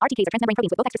kinases (RTKs). RTKs are transmembrane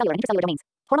proteins with both extracellular and intracellular domains.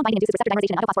 Hormone binding induces receptor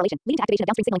dimerization and autophosphorylation, leading to activation of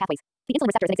downstream signaling pathways. The insulin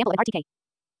receptor is an example of an RTK.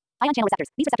 Ion channel receptors.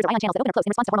 These receptors are ion channels that open or close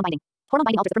in response to hormone binding. Hormone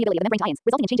binding alters the permeability of the membrane to ions,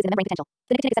 resulting in changes in the membrane potential.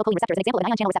 The nicotinic acetylcholine receptor is an example of an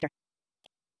ion channel receptor.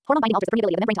 Hormone binding alters the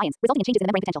permeability of the membrane to ions, resulting in changes in the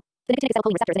membrane potential. The nicotinic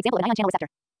acetylcholine receptor is an example of an ion channel receptor.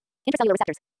 Intracellular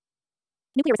receptors.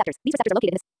 Nuclear receptors. These receptors are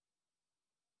located in the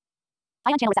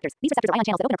ion channel receptors. These receptors are ion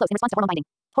channels that open or close in response to hormone binding.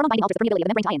 Hormone binding alters the permeability of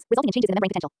the membrane to ions, resulting in changes in the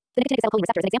membrane potential. The nicotinic acetylcholine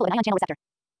receptor is an example of an ion channel receptor.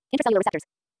 Intracellular receptors.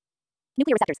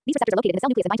 Nuclear receptors. These receptors are located in the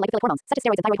cell nucleus and bind to lipophilic hormones, such as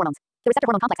steroids and thyroid hormones. The receptor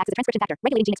hormone complex acts as a transcription factor,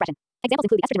 regulating gene expression. Examples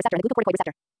include the estrogen receptor and the glucocorticoid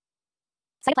receptor.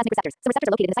 Cytoplasmic receptors. Some receptors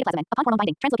are located in the cytoplasm and, upon hormone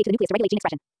binding, translocate to the nucleus to regulate gene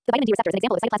expression. The vitamin D receptor is an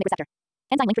example of a cytoplasmic receptor.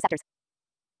 Enzyme linked receptors.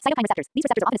 Cytokine receptors. These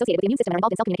receptors are often associated with the immune system and are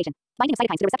involved in cell communication. Binding of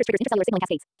cytokines to the receptors triggers intracellular signaling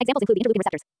cascades. Examples include the interleukin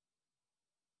receptors.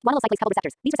 Guanylyl cyclase coupled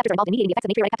receptors. These receptors are involved in mediating the effects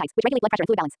of natriuretic peptides, which regulate blood pressure and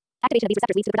fluid balance. Activation of these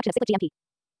receptors leads to the production of cyclic GMP.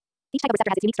 Each type of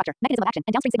receptor has its unique structure, mechanism of action,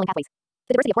 and downstream signaling pathways.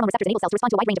 The diversity of hormone receptors enables cells to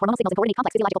respond to a wide range of hormonal signals and coordinate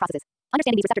complex physiological processes.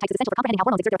 Understanding these receptor types is essential for comprehending how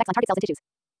hormones exert their effects on target cells and tissues.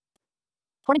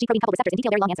 Hormone G-protein coupled receptors in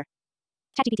detail. Very long answer.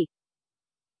 ChatGPT.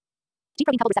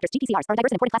 G-protein coupled receptors (GPCRs) are a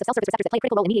diverse and important class of cell surface receptors that play a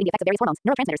critical role in mediating the effects of various hormones,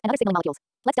 neurotransmitters, and other signaling molecules.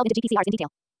 Let's delve into GPCRs in detail.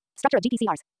 Structure of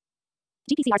GPCRs.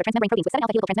 GPCRs are transmembrane proteins with 7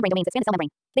 alpha helical transmembrane domains that span the cell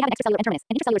membrane. They have an extracellular N-terminus,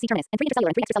 an intracellular C-terminus, and 3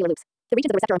 intercellular and 3 extracellular loops. The regions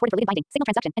of the receptor are important for ligand binding, signal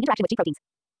transduction, and interaction with G proteins.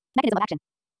 Mechanism of action.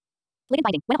 Ligand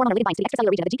binding. When a hormone or ligand binds to the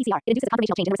extracellular region of the GPCR, it induces a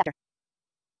conformational change in the receptor.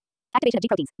 Activation of G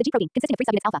proteins. The G protein, consisting of 3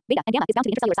 subunits alpha, beta, and gamma, is bound to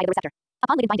the intracellular side of the receptor.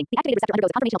 Upon ligand binding, the activated receptor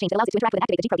undergoes a conformational change that allows it to interact with and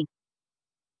activate the G protein.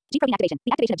 G protein activation.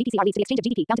 The activation of GPCR leads to the exchange of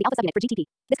GDP bound to the alpha subunit for GTP.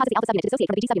 This causes the alpha subunit to dissociate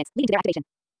from the G subunits, leading to their activation.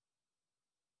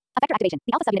 Effector activation.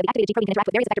 The alpha subunit of the activated G protein can interact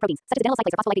with various effector proteins, such as adenyl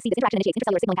cyclase or phospholipase C. This interaction initiates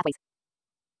intercellular signaling pathways.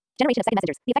 Generation of second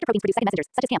messengers. The effector proteins produce second messengers,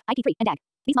 such as CAMP, IP3, and DAG.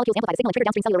 These molecules amplify the signal and trigger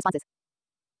downstream cellular responses.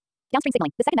 Downstream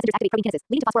signaling. The second messengers activate protein kinases,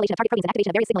 leading to phosphorylation of target proteins and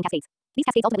activation of various signaling cascades. These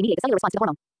cascades ultimately mediate the cellular response to the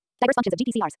hormone. Diverse functions of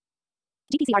GPCRs.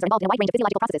 GPCRs are involved in a wide range of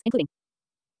physiological processes, including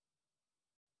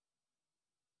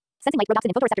sensing light, rhodopsin,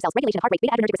 and photoreceptor cells, regulation of heart rate,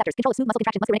 beta adrenergic receptors, control of smooth muscle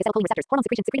contraction, muscarinic acetylcholine receptors, hormone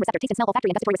secretion, secretin receptor, taste and smell, olfactory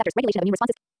and gustatory receptors, regulation of immune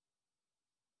responses.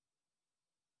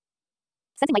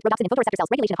 Sensing light, rhodopsin, and photoreceptor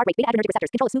cells, regulation of heart rate, beta adrenergic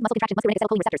receptors, control of smooth muscle contraction, muscarinic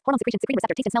acetylcholine receptors, hormone secretion, secretin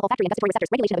receptor, taste and smell, olfactory and gustatory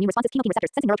receptors, regulation of immune responses, chemokine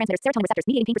receptors, sensing neurotransmitters, serotonin receptors,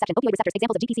 mediating pain perception, opioid receptors,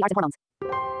 examples of GPCRs and hormones.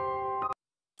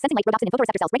 Sensing light, rhodopsin, and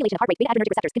photoreceptor cells, regulation of heart rate, beta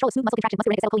adrenergic receptors, control of smooth muscle contraction,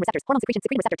 muscarinic acetylcholine receptors, hormone secretion,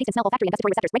 secretin receptor, taste and smell, olfactory and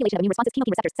gustatory receptors, regulation of immune responses,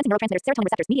 chemokine receptors, sensing neurotransmitters, serotonin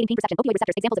receptors, mediating pain perception, opioid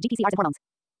receptors, examples of GPCRs and hormones.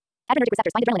 Adrenergic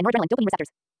receptors bind adrenaline, noradrenaline, dopamine receptors.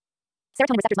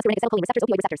 Serotonin receptors, muscarinic acetylcholine receptors,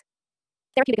 opioid receptors.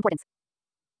 Therapeutic importance.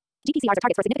 GPCRs are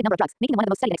targets for a significant number of drugs, making them one of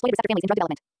the most studied and exploited receptor families in drug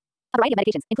development. A variety of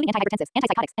medications, including antihypertensives,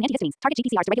 antipsychotics, and antihistamines, target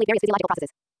GPCRs to regulate various physiological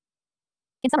processes.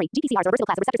 In summary, GPCRs are a versatile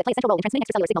class of receptors that play a central role in transmitting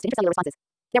extracellular signals to intercellular responses.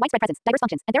 Their widespread presence, diverse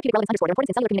functions, and therapeutic relevance underscore their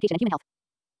importance in cellular communication and human health.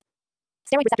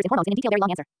 Steroid receptors and hormones in detail. Very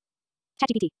long answer.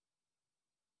 ChatGPT.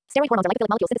 Steroid hormones are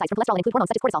lipophilic molecules synthesized from cholesterol and include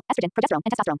hormones such as cortisol, estrogen, progesterone,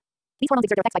 and testosterone. These hormones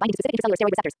exert their effects by binding to specific intercellular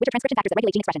steroid receptors, which are transcription factors that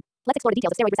regulate gene expression. Let's explore the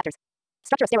details of steroid receptors.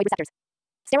 Structure of steroid receptors.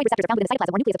 Steroid receptors are found within the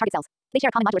cytoplasm or nucleus of target cells. They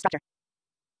share a common modular structure.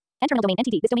 N-terminal domain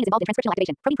 (NTD). This domain is involved in transcriptional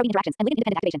activation, protein-protein interactions, and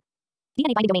ligand-independent activation.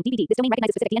 DNA binding domain (DBD). This domain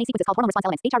recognizes specific DNA sequences called hormone response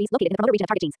elements (HREs) located in the promoter region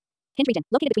of target genes. Hinge region located between the DBD and ligand binding domain (LBD). It facilitates receptor movement and binding to DNA. Ligand binding domain (LBD). This domain binds the steroid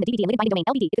hormone and undergoes conformational changes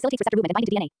upon hormone binding, leading to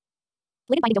receptor activation and interaction with coactivators or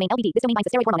corepressors.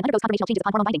 C-terminal domain (CTD). This domain is involved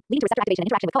in hormone-dependent transcriptional activation and interaction with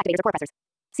coactivators.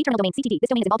 Mechanism of steroid hormone action.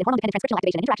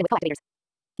 Hormone binding. Steroid hormones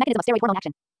diffuse through the cell membrane and bind to the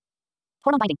specific receptors within the cytoplasm or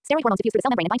nucleus.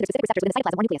 Receptor activation.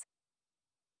 Hormone binding induces a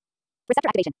conformational change in the receptor, allowing it to form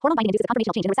homodimers or heterodimers and exposing its nuclear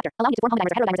localization signal NLS.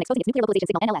 DNA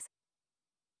binding. Activated receptors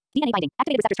translocate to the nucleus and bind to specific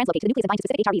HREs on the promoter region of target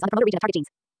genes.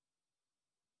 Transcriptional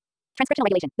regulation. The receptor HRE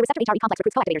complex recruits coactivators,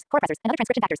 corepressors, and other transcription factors, leading to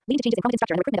changes in chromatin structure and the recruitment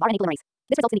of RNA polymerase. This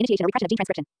results in the initiation or repression of gene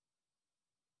transcription.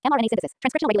 mRNA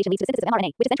synthesis. Transcriptional regulation leads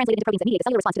to the synthesis of mRNA, which is then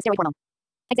translated into proteins that mediate the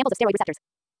cellular response to the steroid hormone.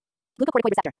 Examples of steroid receptors.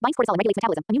 Glucocorticoid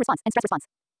receptor binds cortisol and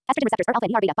regulates metabolism, immune response, and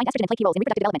stress response.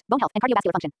 Estrogen receptors are alpha and beta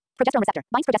bind estrogen and play key roles in reproductive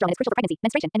development, bone health, and cardiovascular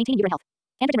function. Progesterone receptor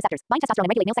binds progesterone and is crucial for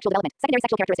pregnancy, menstruation, and maintaining uterine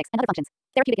health. Androgen receptors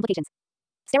bind testosterone and regulate male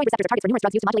sexual development, secondary sexual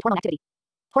characteristics, and other functions.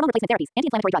 Therapeutic implications.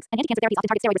 Steroid receptors are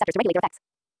targets for numerous drugs used to modulate hormone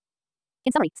activity.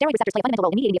 Hormone replacement therapies,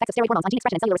 anti-inflammatory drugs, and anti-cancer therapies often target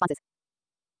steroid receptors to regulate their effects.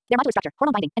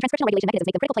 In summary, steroid receptors play a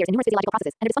fundamental role in mediating the effects of steroid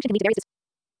hormones on gene expression and cellular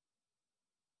responses. Their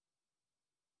modular structure, hormone binding, and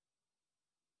transcriptional regulation mechanisms make them critical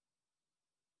players in numerous physiological processes,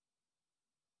 and their dysfunction can lead to various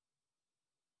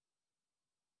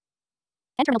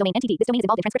N-terminal domain (NTD). This domain is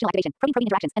involved in transcriptional activation, protein-protein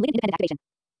interactions, and ligand-independent activation.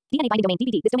 DNA binding domain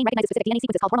 (DBD). This domain recognizes specific DNA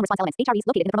sequences called hormone response elements (HREs)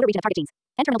 located in the promoter region of target genes.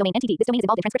 N-terminal domain (NTD). This domain is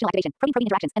involved in transcriptional activation,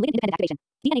 protein-protein interactions, and ligand-independent activation.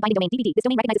 DNA binding domain (DBD). This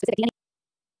domain recognizes specific DNA.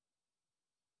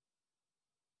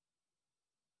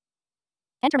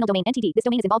 N-terminal domain (NTD). This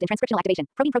domain is involved in transcriptional activation,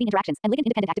 protein-protein interactions, and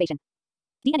ligand-independent activation.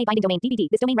 DNA binding domain (DBD).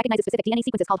 This domain recognizes specific DNA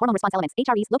sequences called hormone response elements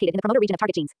 (HREs) located in the promoter region of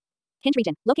target genes. Hinge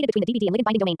region located between the DBD and ligand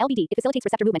binding domain (LBD). It facilitates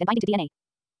receptor movement and binding to DNA.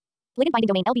 Ligand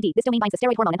binding domain (LBD). This domain binds the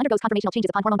steroid hormone and undergoes conformational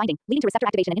changes upon hormone binding, leading to receptor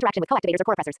activation and interaction with coactivators or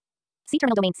corepressors.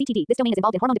 C-terminal domain (CTD). This domain is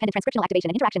involved in hormone-dependent transcriptional activation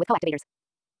and interaction with coactivators.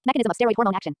 Mechanism of steroid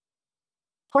hormone action.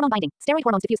 Hormone binding. Steroid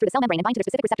hormones diffuse through the cell membrane and bind to their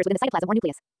specific receptors within the cytoplasm or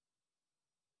nucleus.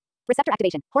 Receptor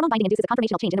activation. Hormone binding induces a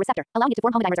conformational change in the receptor, allowing it to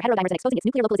form homodimers or heterodimers and exposing its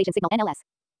nuclear localization signal NLS.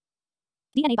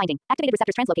 DNA binding. Activated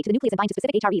receptors translocate to the nucleus and bind to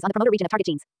specific HREs on the promoter region of target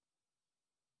genes.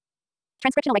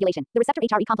 Transcriptional regulation. The receptor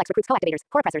HRE complex recruits coactivators,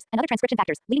 corepressors, and other transcription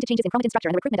factors, leading to changes in chromatin structure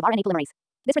and the recruitment of RNA polymerase.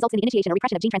 This results in the initiation or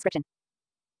repression of gene transcription.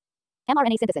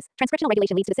 mRNA synthesis. Transcriptional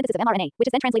regulation leads to the synthesis of mRNA, which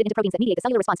is then translated into proteins that mediate the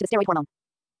cellular response to the steroid hormone.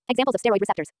 Examples of steroid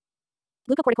receptors.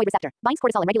 Glucocorticoid receptor binds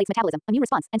cortisol and regulates metabolism, immune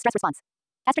response, and stress response.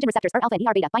 Estrogen receptors are alpha and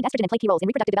beta bind estrogen and play key roles in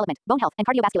reproductive development, bone health, and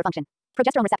cardiovascular function.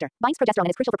 Progesterone receptor binds progesterone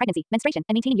and is crucial for pregnancy, menstruation,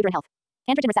 and maintaining uterine health.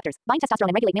 Androgen receptors bind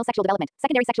testosterone and regulate male sexual development,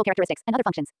 secondary sexual characteristics, and other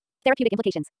functions. Therapeutic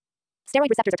implications.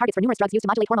 Steroid receptors are targets for numerous drugs used to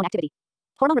modulate hormone activity.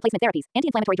 Hormone replacement therapies,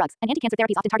 anti-inflammatory drugs, and anti-cancer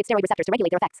therapies often target steroid receptors to regulate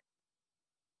their effects.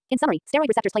 In summary, steroid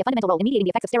receptors play a fundamental role in mediating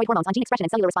the effects of steroid hormones on gene expression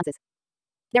and cellular responses.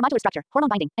 Their modular structure,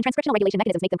 hormone binding, and transcriptional regulation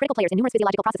mechanisms make them critical players in numerous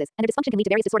physiological processes, and their dysfunction can lead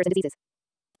to various disorders and diseases.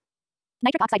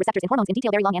 Nitric oxide receptors in hormones in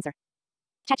detail. Very long answer.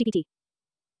 ChatGPT.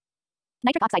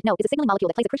 Nitric oxide (NO) is a signaling molecule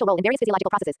that plays a crucial role in various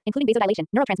physiological processes, including vasodilation,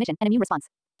 neurotransmission, and immune response.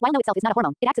 While NO itself is not a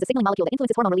hormone, it acts as a signaling molecule that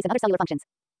influences hormone release and other cellular functions.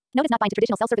 No does not bind to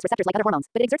traditional cell surface receptors like other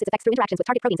hormones, but it exerts its effects through interactions with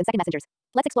target proteins and second messengers.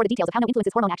 Let's explore the details of how No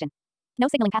influences hormone action.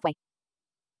 No signaling pathway.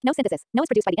 No synthesis. No is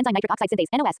produced by the enzyme nitric oxide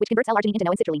synthase (NOS), which converts L-arginine into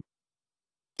No and citrulline.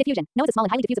 Diffusion. No is a small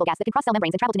and highly diffusible gas that can cross cell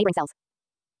membranes and travel to neighboring cells.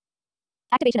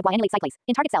 Activation of guanylate cyclase.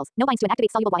 In target cells, No binds to an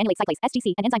activate soluble guanylate cyclase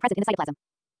 (SGC), an enzyme present in the cytoplasm.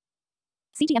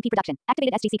 CGMP production.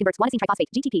 Activated SGC converts guanosine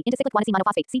triphosphate (GTP) into cyclic guanosine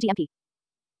monophosphate (CGMP).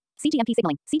 CGMP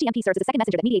signaling. CGMP serves as a second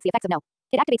messenger that mediates the effects of No.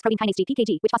 It activates protein kinase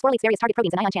GPKG, which phosphorylates various target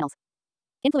proteins and ion channels.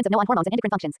 Influence of No on hormones and endocrine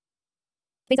functions.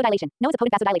 Vasodilation. No is a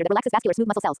potent vasodilator that relaxes vascular smooth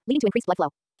muscle cells, leading to increased blood flow.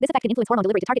 This effect can influence hormone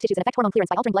delivery to target tissues and affect hormone clearance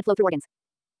by altering blood flow through organs.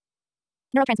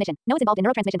 Neurotransmission. No is involved in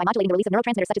neurotransmission by modulating the release of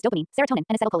neurotransmitters such as dopamine, serotonin,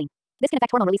 and acetylcholine. This can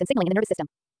affect hormone release and signaling in the nervous system.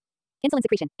 Insulin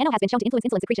secretion. NO has been shown to influence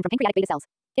insulin secretion from pancreatic beta cells.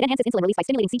 It enhances insulin release by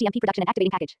stimulating CGMP production and activating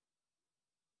package.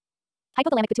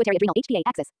 Hypothalamic pituitary adrenal (HPA)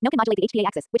 axis. No can modulate the HPA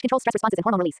axis, which controls stress responses and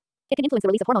hormone release. It can influence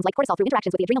the release of hormones like cortisol through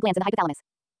interactions with the adrenal glands and the hypothalamus.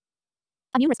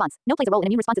 Immune response. No plays a role in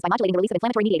immune responses by modulating the release of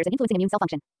inflammatory mediators and influencing immune cell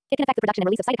function. It can affect the production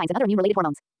and release of cytokines and other immune-related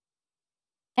hormones.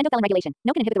 Endothelin regulation.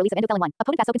 No can inhibit the release of endothelin 1, a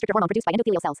potent vasoconstrictor hormone produced by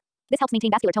endothelial cells. This helps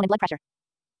maintain vascular tone and blood pressure.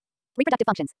 Reproductive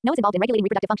functions. No is involved in regulating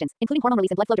reproductive functions, including hormone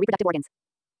release and blood flow to reproductive organs.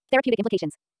 Therapeutic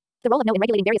implications. The role of No in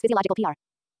regulating various physiological PR.